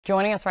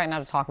Joining us right now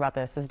to talk about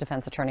this is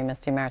defense attorney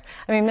Misty Marris.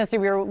 I mean, Misty,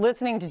 we were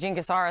listening to Jean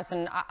Casares,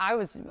 and I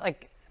was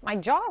like, my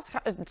jaw's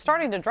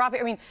starting to drop.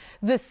 I mean,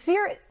 the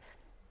series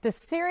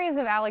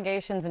of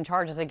allegations and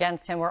charges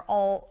against him were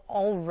all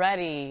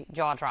already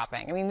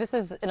jaw-dropping. I mean, this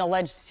is an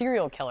alleged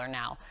serial killer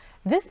now.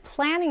 This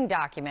planning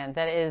document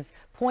that is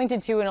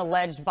pointed to and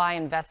alleged by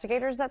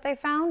investigators that they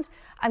found,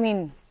 I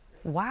mean,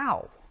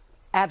 wow.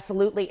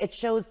 Absolutely. It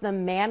shows the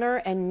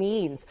manner and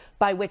means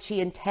by which he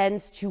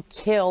intends to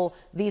kill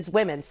these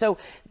women. So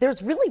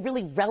there's really,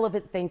 really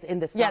relevant things in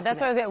this document. Yeah, that's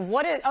what I was saying.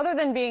 What is, other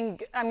than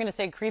being, I'm going to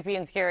say creepy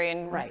and scary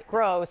and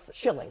gross.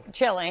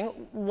 Chilling.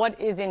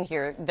 What is in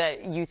here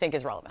that you think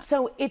is relevant?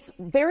 So it's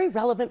very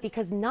relevant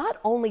because not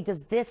only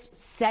does this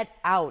set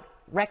out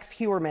Rex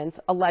Heuermann's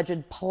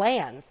alleged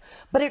plans,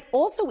 but it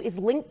also is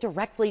linked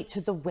directly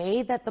to the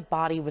way that the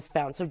body was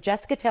found. So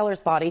Jessica Taylor's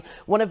body,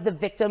 one of the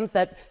victims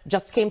that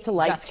just came to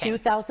light,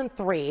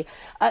 2003,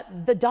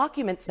 the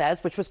document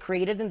says, which was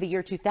created in the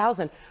year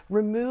 2000,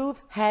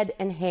 remove head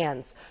and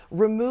hands,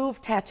 remove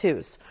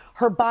tattoos.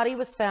 Her body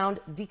was found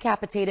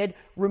decapitated,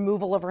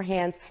 removal of her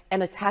hands,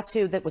 and a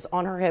tattoo that was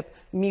on her hip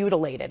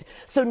mutilated.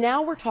 So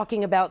now we're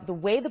talking about the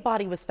way the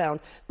body was found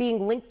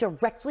being linked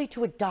directly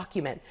to a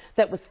document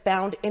that was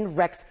found in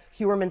Rex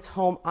Heuermann's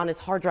home on his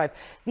hard drive.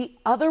 The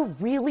other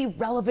really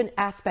relevant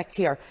aspect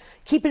here,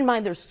 keep in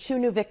mind there's two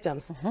new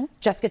victims.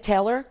 Jessica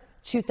Taylor,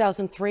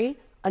 2003,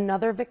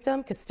 another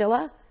victim,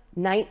 Castilla,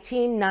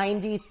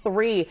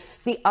 1993.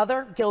 The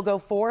other,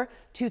 Gilgo 4,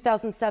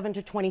 2007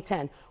 to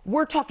 2010.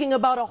 We're talking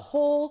about a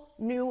whole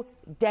new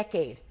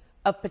decade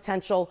of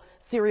potential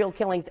serial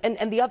killings.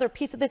 And the other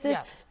piece of this is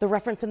the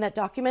reference in that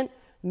document,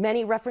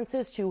 many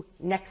references to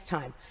next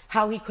time,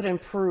 how he could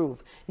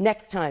improve,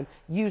 next time,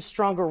 use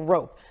stronger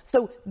rope.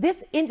 So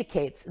this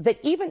indicates that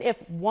even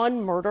if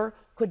one murder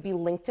could be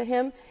linked to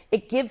him,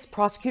 it gives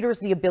prosecutors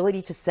the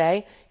ability to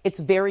say it's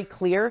very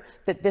clear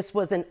that this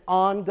was an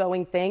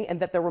ongoing thing and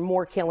that there were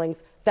more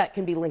killings that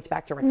can be linked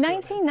back to Rex Heuermann.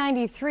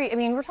 1993, I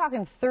mean, we're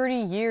talking 30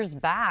 years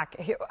back.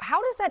 How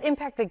does that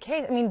impact the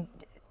case? I mean,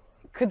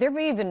 could there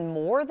be even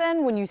more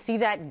then when you see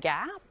that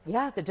gap?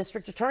 Yeah, the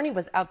district attorney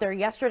was out there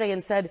yesterday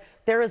and said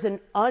there is an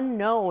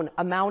unknown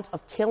amount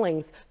of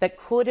killings that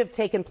could have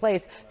taken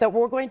place that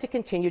we're going to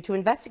continue to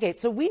investigate.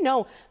 So we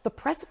know the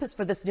precipice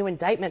for this new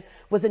indictment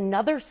was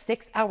another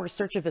 6-hour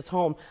search of his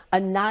home, a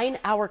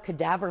 9-hour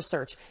cadaver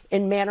search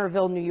in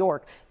Manorville, New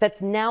York,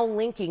 that's now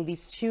linking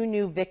these two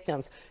new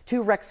victims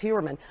to Rex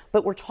Heuermann.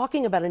 But we're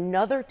talking about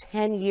another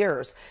 10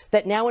 years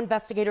that now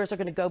investigators are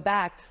going to go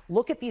back,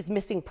 look at these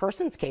missing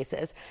persons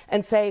cases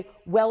and say,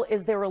 well,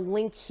 is there a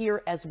link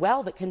here as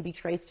well that can be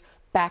traced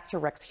back to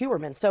Rex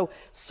Heuermann? So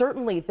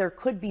certainly there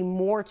could be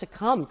more to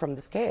come from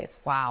this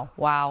case.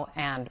 Wow,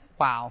 and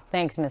wow.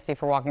 Thanks, Misty,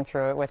 for walking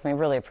through it with me.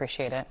 Really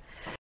appreciate it.